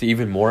switching gears to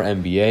even more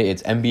NBA.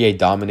 It's NBA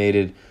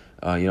dominated,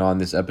 on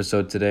this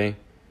episode today.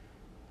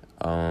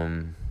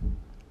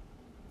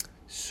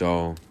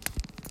 So,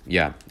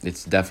 yeah,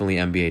 it's definitely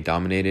NBA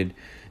dominated.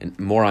 And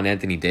more on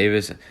Anthony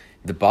Davis.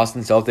 The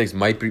Boston Celtics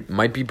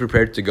might be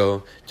prepared to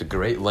go to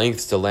great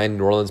lengths to land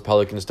New Orleans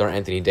Pelicans star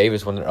Anthony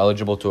Davis when they're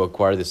eligible to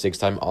acquire the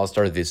 6-time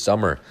All-Star this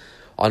summer.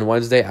 On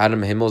Wednesday,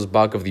 Adam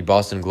Himmelsbach of the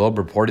Boston Globe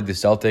reported the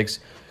Celtics,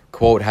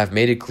 quote, have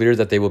made it clear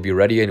that they will be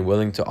ready and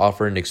willing to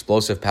offer an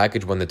explosive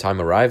package when the time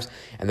arrives,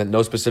 and that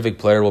no specific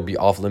player will be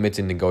off limits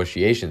in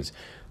negotiations.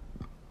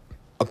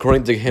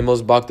 According to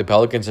Himmelsbach, the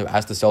Pelicans have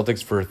asked the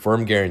Celtics for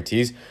firm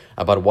guarantees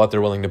about what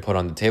they're willing to put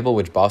on the table,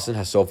 which Boston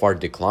has so far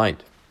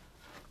declined.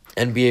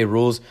 NBA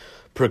rules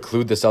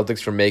preclude the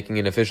Celtics from making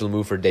an official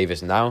move for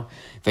Davis now.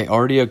 They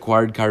already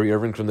acquired Kyrie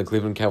Irving from the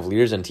Cleveland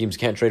Cavaliers, and teams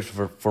can't trade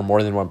for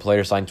more than one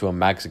player signed to a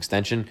max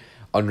extension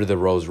under the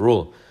Rose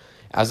rule.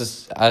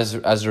 As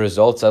a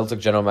result, Celtics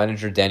general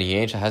manager Danny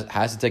Ainge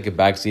has to take a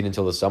backseat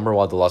until the summer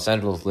while the Los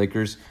Angeles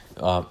Lakers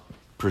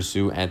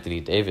pursue Anthony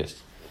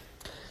Davis.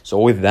 So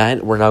with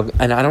that, we're now,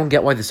 and I don't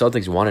get why the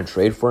Celtics want to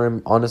trade for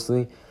him,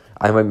 honestly.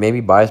 I might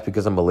be biased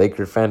because I'm a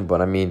Laker fan,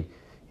 but I mean,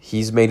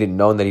 he's made it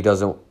known that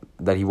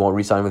he won't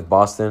re-sign with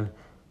Boston.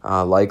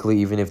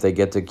 Likely, even if they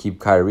get to keep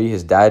Kyrie.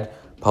 His dad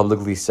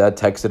publicly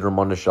texted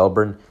Ramona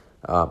Shelburne,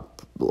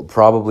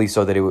 probably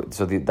so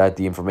that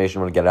the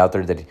information would get out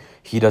there that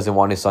he doesn't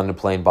want his son to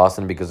play in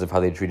Boston because of how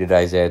they treated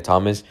Isaiah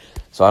Thomas.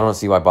 So I don't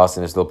see why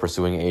Boston is still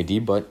pursuing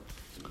AD, but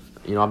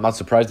I'm not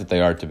surprised that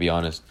they are, to be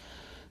honest.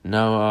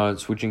 Now,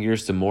 switching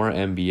gears to more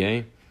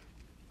NBA.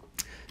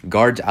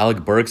 Guards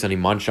Alec Burks and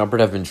Iman Shumpert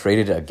have been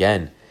traded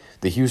again.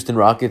 The Houston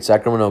Rockets,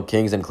 Sacramento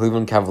Kings, and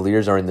Cleveland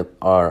Cavaliers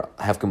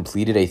have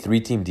completed a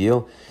 3-team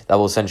deal that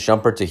will send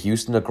Shumpert to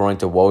Houston, according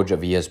to Woj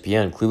of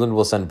ESPN. Cleveland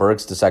will send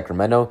Burks to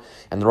Sacramento,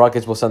 and the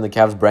Rockets will send the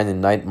Cavs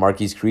Brandon Knight,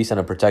 Marquise Crease, and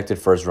a protected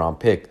first-round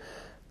pick.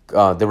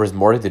 There was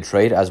more to the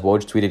trade, as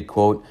Woj tweeted,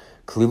 quote,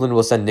 Cleveland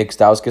will send Nick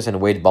Stauskas and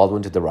Wade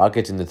Baldwin to the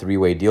Rockets in the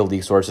 3-way deal,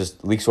 league source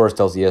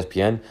tells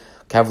ESPN.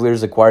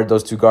 Cavaliers acquired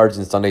those 2 guards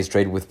in Sunday's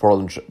trade with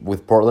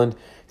Portland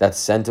that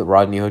sent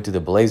Rodney Hood to the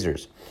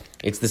Blazers.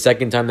 It's the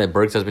second time that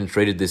Burks has been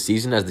traded this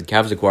season, as the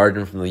Cavs acquired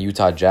him from the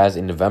Utah Jazz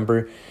in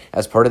November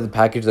as part of the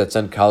package that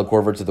sent Kyle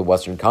Korver to the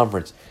Western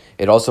Conference.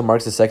 It also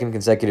marks the second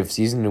consecutive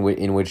season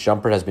in which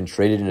Shumpert has been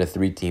traded in a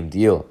 3-team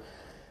deal.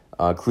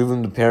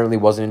 Cleveland apparently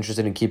wasn't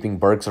interested in keeping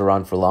Burks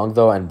around for long,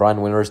 though, and Brian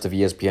Windhorst of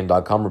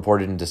ESPN.com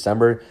reported in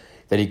December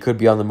that he could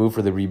be on the move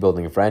for the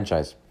rebuilding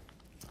franchise.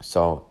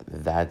 So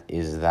that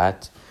is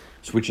that.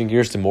 Switching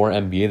gears to more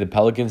NBA, the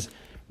Pelicans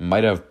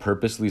might have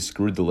purposely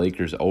screwed the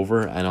Lakers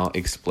over, and I'll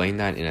explain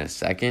that in a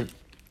second.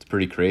 It's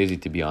pretty crazy,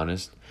 to be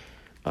honest,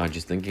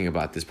 just thinking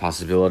about this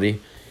possibility.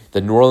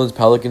 The New Orleans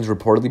Pelicans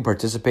reportedly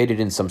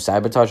participated in some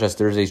sabotage as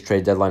Thursday's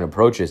trade deadline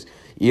approaches.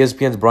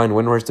 ESPN's Brian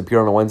Windhorst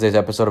appeared on Wednesday's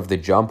episode of The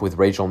Jump with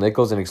Rachel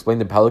Nichols and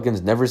explained the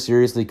Pelicans never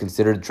seriously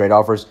considered trade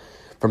offers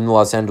from the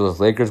Los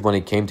Angeles Lakers when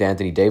it came to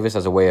Anthony Davis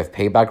as a way of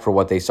payback for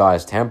what they saw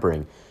as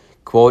tampering.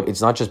 Quote,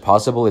 it's not just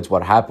possible, it's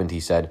what happened,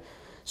 he said.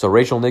 So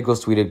Rachel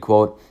Nichols tweeted,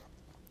 quote,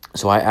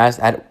 So I asked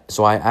at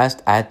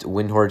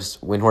Windhorst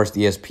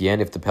ESPN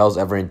if the Pels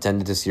ever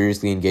intended to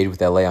seriously engage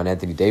with LA on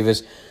Anthony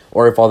Davis,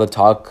 or if all the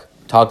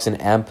talks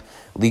and AMP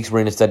leaks were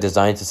instead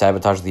designed to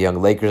sabotage the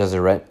young Lakers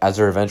as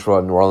their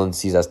eventual New Orleans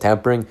sees as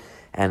tampering.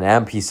 And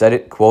AMP, he said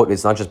it, quote,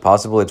 it's not just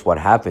possible, it's what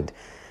happened.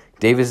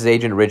 Davis'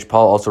 agent Rich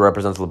Paul also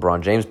represents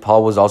LeBron James.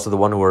 Paul was also the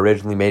one who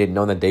originally made it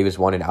known that Davis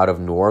wanted out of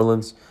New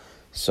Orleans.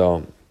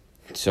 So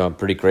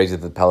pretty crazy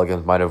that the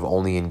Pelicans might have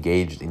only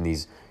engaged in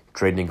these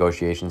trade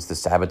negotiations to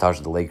sabotage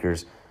the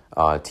Lakers'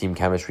 team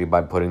chemistry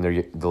by putting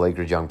the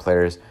Lakers' young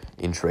players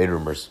in trade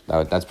rumors.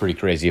 That's pretty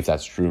crazy if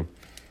that's true.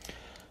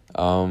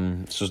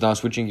 So now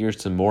switching gears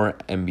to more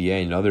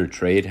NBA, another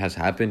trade has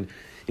happened.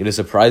 In a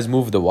surprise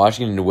move, the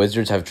Washington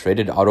Wizards have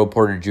traded Otto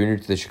Porter Jr.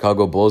 to the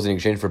Chicago Bulls in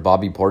exchange for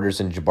Bobby Portis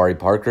and Jabari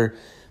Parker.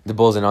 The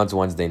Bulls announced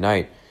Wednesday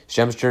night.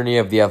 Shams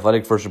Charania of The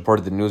Athletic first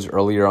reported the news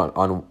earlier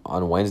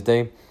on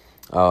Wednesday.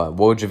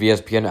 Woj of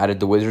ESPN added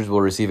the Wizards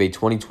will receive a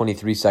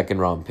 2023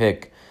 second-round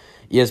pick.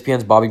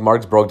 ESPN's Bobby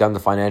Marks broke down the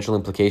financial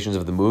implications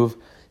of the move,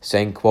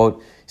 saying,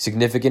 quote,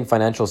 significant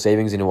financial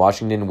savings in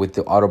Washington with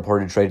the Otto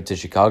Porter traded to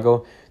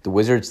Chicago. The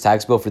Wizards'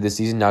 tax bill for this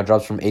season now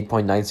drops from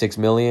 $8.96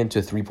 million to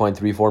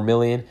 $3.34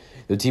 million.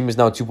 The team is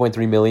now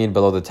 $2.3 million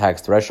below the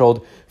tax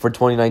threshold. For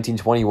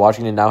 2019-20,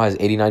 Washington now has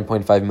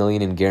 $89.5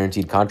 million in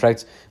guaranteed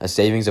contracts, a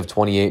savings of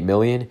 $28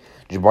 million.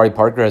 Jabari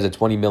Parker has a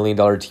 $20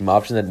 million team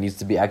option that needs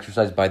to be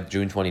exercised by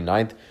June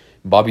 29th.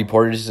 Bobby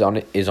Portis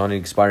is on an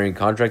expiring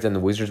contract, and the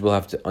Wizards will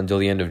have until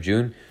the end of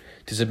June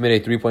to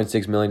submit a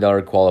 $3.6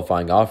 million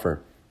qualifying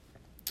offer.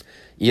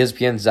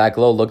 ESPN's Zach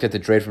Lowe looked at the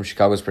trade from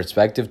Chicago's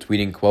perspective,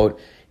 tweeting, quote,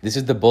 This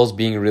is the Bulls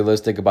being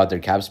realistic about their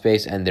cap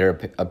space and their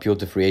appeal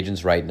to free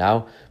agents right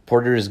now.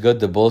 Porter is good.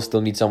 The Bulls still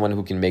need someone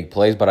who can make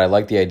plays, but I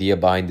like the idea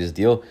behind this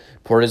deal.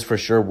 Porter is for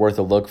sure worth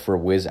a look for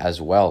Wiz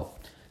as well.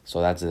 So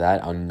that's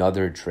that.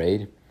 Another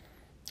trade.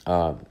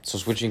 So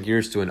switching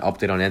gears to an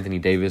update on Anthony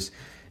Davis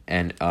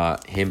and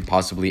him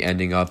possibly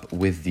ending up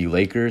with the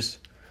Lakers.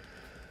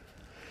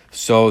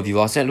 So the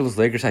Los Angeles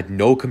Lakers had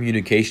no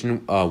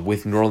communication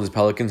with New Orleans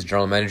Pelicans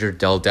general manager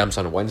Dell Demps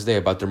on Wednesday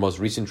about their most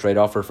recent trade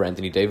offer for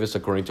Anthony Davis,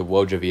 according to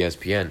Woj of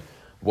ESPN.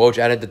 Woj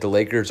added that the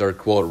Lakers are,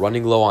 quote,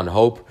 running low on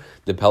hope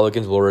the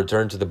Pelicans will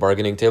return to the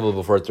bargaining table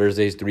before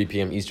Thursday's 3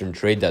 p.m. Eastern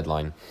trade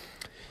deadline.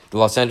 The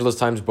Los Angeles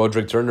Times'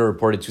 Broderick Turner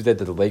reported Tuesday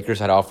that the Lakers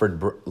had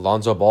offered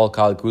Lonzo Ball,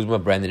 Kyle Kuzma,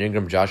 Brandon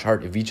Ingram, Josh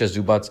Hart, Ivica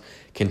Zubac,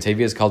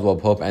 Kentavious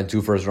Caldwell-Pope, and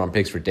 2 first-round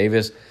picks for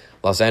Davis.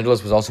 Los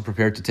Angeles was also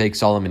prepared to take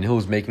Solomon Hill,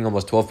 who's making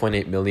almost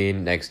 $12.8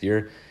 million next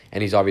year,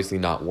 and he's obviously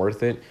not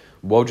worth it.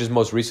 Woj's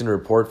most recent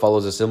report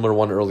follows a similar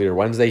one earlier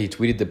Wednesday. He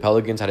tweeted the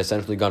Pelicans had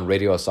essentially gone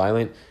radio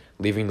silent,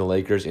 leaving the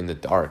Lakers in the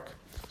dark.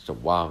 So,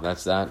 wow,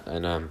 that's that.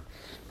 And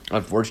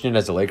unfortunate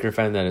as a Laker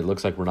fan that it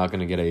looks like we're not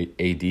going to get a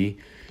AD.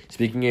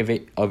 Speaking of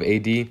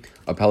AD,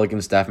 a Pelican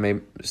staff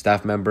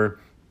member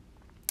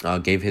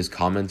gave his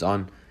comments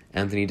on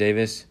Anthony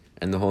Davis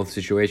and the whole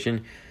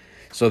situation.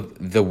 So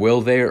the will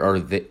they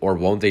or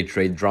won't they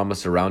trade drama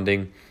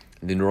surrounding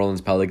the New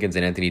Orleans Pelicans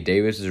and Anthony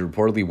Davis is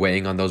reportedly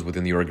weighing on those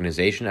within the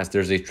organization as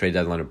Thursday's trade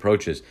deadline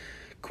approaches.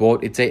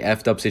 Quote, "It's a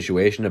effed up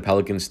situation," a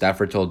Pelicans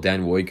staffer told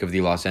Dan Woik of the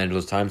Los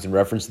Angeles Times in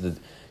reference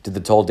to the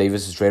toll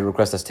Davis' trade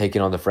request has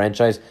taken on the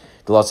franchise.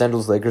 The Los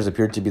Angeles Lakers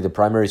appeared to be the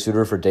primary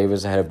suitor for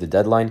Davis ahead of the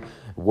deadline.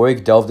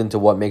 Woik delved into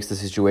what makes the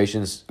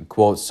situation,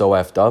 quote, "so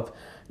effed up,"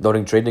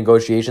 noting trade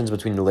negotiations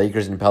between the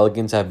Lakers and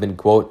Pelicans have been,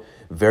 quote,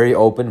 "very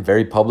open,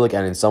 very public,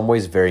 and in some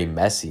ways very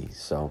messy."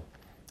 So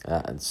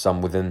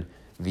some within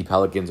the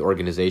Pelicans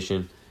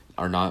organization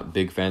are not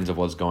big fans of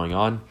what's going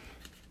on.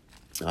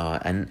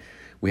 And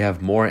we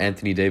have more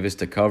Anthony Davis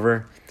to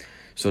cover.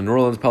 So New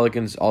Orleans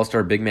Pelicans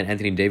all-star big man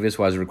Anthony Davis,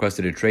 who has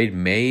requested a trade,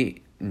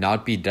 may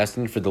not be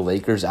destined for the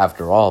Lakers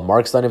after all.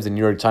 Mark Stein of the New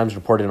York Times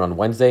reported on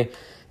Wednesday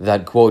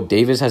that, quote,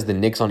 "Davis has the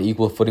Knicks on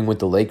equal footing with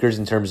the Lakers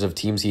in terms of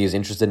teams he is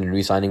interested in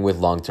re-signing with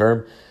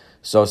long-term."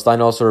 So Stein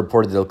also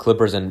reported the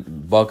Clippers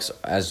and Bucks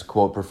as,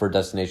 quote, preferred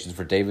destinations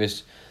for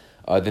Davis.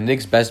 The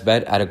Knicks' best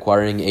bet at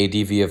acquiring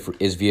AD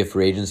is via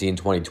free agency in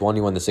 2020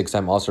 when the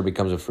six-time All-Star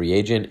becomes a free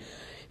agent.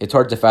 It's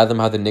hard to fathom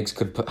how the Knicks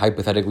could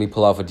hypothetically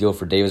pull off a deal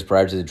for Davis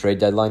prior to the trade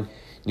deadline.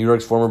 New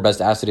York's former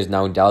best asset is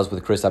now in Dallas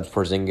with Kristaps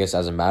Porzingis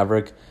as a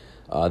Maverick.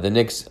 The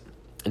Knicks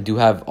do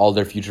have all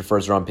their future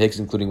first-round picks,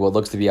 including what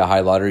looks to be a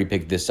high lottery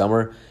pick this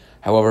summer.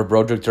 However,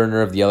 Broderick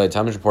Turner of the LA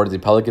Times reported the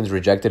Pelicans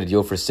rejected a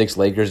deal for 6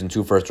 Lakers and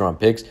 2 first-round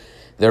picks.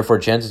 Therefore,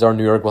 chances are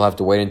New York will have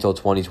to wait until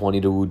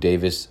 2020 to woo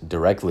Davis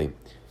directly.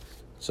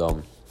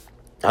 So,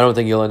 I don't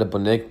think he'll end up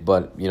with Nick,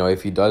 but, you know,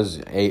 if he does,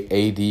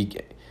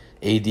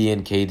 AD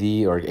and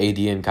KD or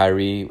AD and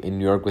Kyrie in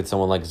New York with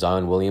someone like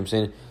Zion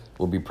Williamson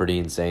will be pretty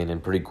insane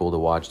and pretty cool to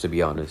watch, to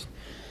be honest.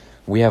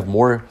 We have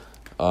more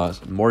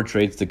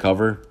trades to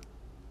cover.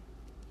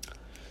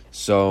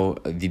 So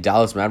the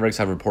Dallas Mavericks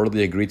have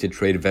reportedly agreed to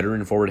trade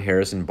veteran forward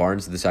Harrison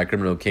Barnes to the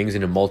Sacramento Kings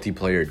in a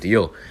multiplayer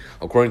deal.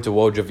 According to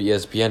Woj of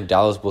ESPN,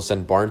 Dallas will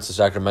send Barnes to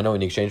Sacramento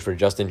in exchange for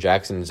Justin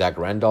Jackson and Zach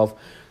Randolph.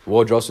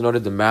 Woj also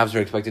noted the Mavs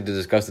are expected to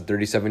discuss the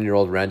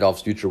 37-year-old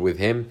Randolph's future with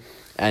him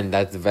and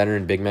that the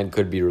veteran big man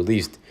could be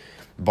released.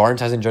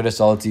 Barnes has enjoyed a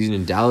solid season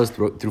in Dallas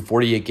through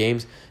 48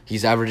 games.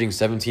 He's averaging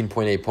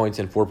 17.8 points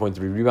and 4.3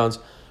 rebounds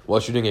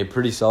while shooting a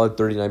pretty solid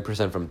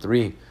 39% from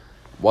 3.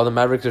 While the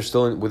Mavericks are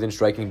still within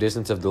striking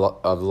distance of the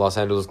Los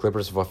Angeles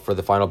Clippers for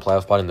the final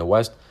playoff spot in the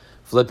West,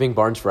 flipping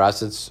Barnes for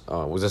assets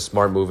was a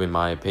smart move in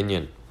my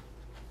opinion.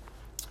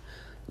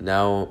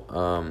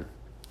 Now,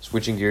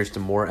 switching gears to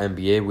more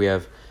NBA, we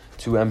have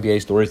 2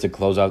 NBA stories to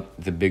close out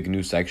the big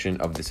news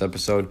section of this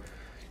episode,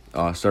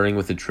 starting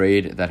with a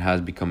trade that has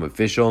become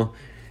official.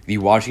 The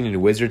Washington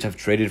Wizards have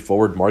traded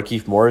forward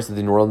Markieff Morris to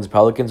the New Orleans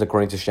Pelicans,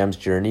 according to Shams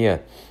Charania,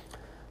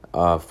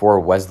 for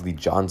Wesley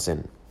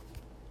Johnson.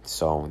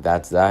 So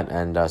that's that.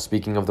 And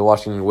speaking of the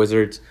Washington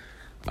Wizards,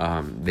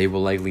 they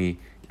will likely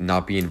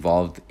not be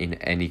involved in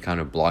any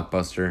kind of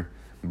blockbuster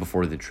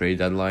before the trade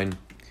deadline.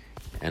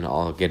 And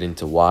I'll get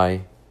into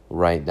why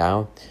right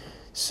now.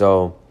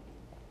 So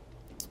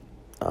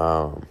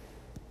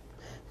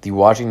the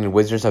Washington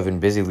Wizards have been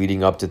busy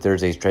leading up to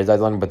Thursday's trade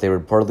deadline, but they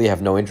reportedly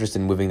have no interest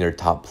in moving their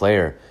top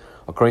player.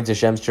 According to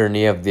Shams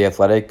Charania of The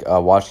Athletic,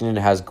 Washington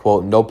has,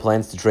 quote, no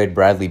plans to trade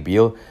Bradley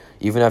Beal,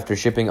 even after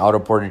shipping Otto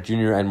Porter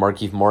Jr. and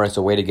Markieff Morris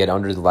away to get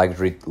under the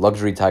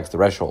luxury tax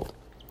threshold.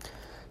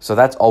 So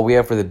that's all we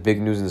have for the big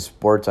news in the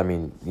sports. I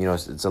mean, you know,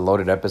 it's a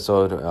loaded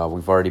episode.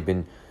 We've already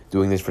been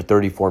doing this for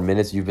 34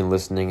 minutes. You've been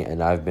listening,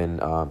 and I've been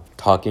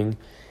talking.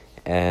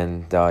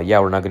 And,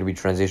 we're not going to be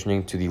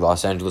transitioning to the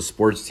Los Angeles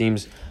sports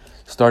teams.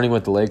 Starting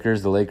with the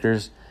Lakers. The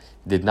Lakers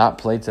did not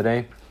play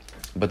today,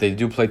 but they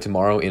do play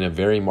tomorrow in a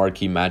very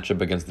marquee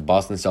matchup against the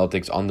Boston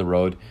Celtics on the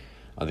road.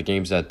 The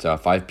game's at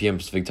 5 p.m.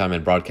 Pacific time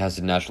and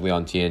broadcasted nationally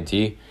on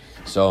TNT.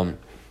 So,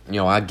 you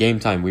know, at game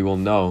time, we will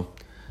know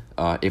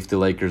if the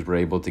Lakers were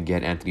able to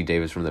get Anthony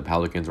Davis from the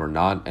Pelicans or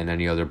not, and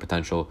any other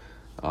potential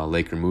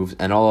Laker moves,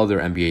 and all other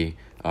NBA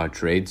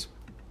trades.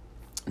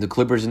 The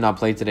Clippers did not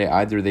play today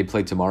either. They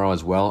play tomorrow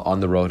as well, on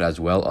the road as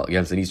well,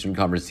 against an Eastern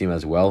Conference team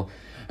as well,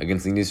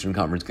 against an Eastern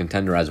Conference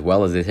contender as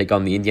well, as they take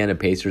on the Indiana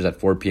Pacers at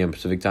 4 p.m.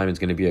 Pacific time. It's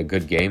going to be a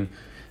good game.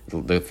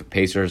 The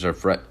Pacers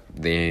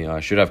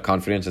they should have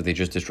confidence that they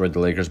just destroyed the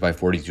Lakers by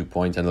 42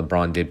 points, and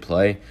LeBron did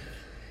play.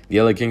 The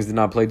LA Kings did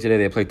not play today.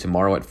 They play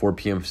tomorrow at 4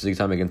 p.m. Pacific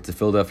time against the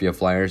Philadelphia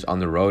Flyers on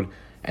the road,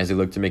 as they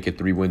look to make it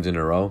 3 wins in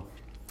a row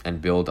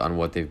and build on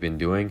what they've been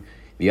doing.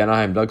 The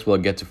Anaheim Ducks will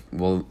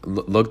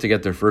look to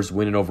get their first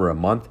win in over a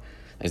month,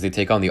 as they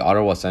take on the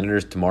Ottawa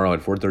Senators tomorrow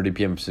at 4:30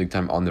 p.m. Pacific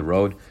time on the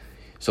road.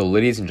 So,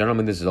 ladies and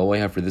gentlemen, this is all I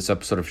have for this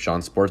episode of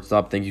Sean Sports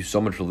Stop. Thank you so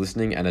much for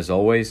listening, and as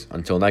always,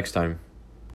 until next time.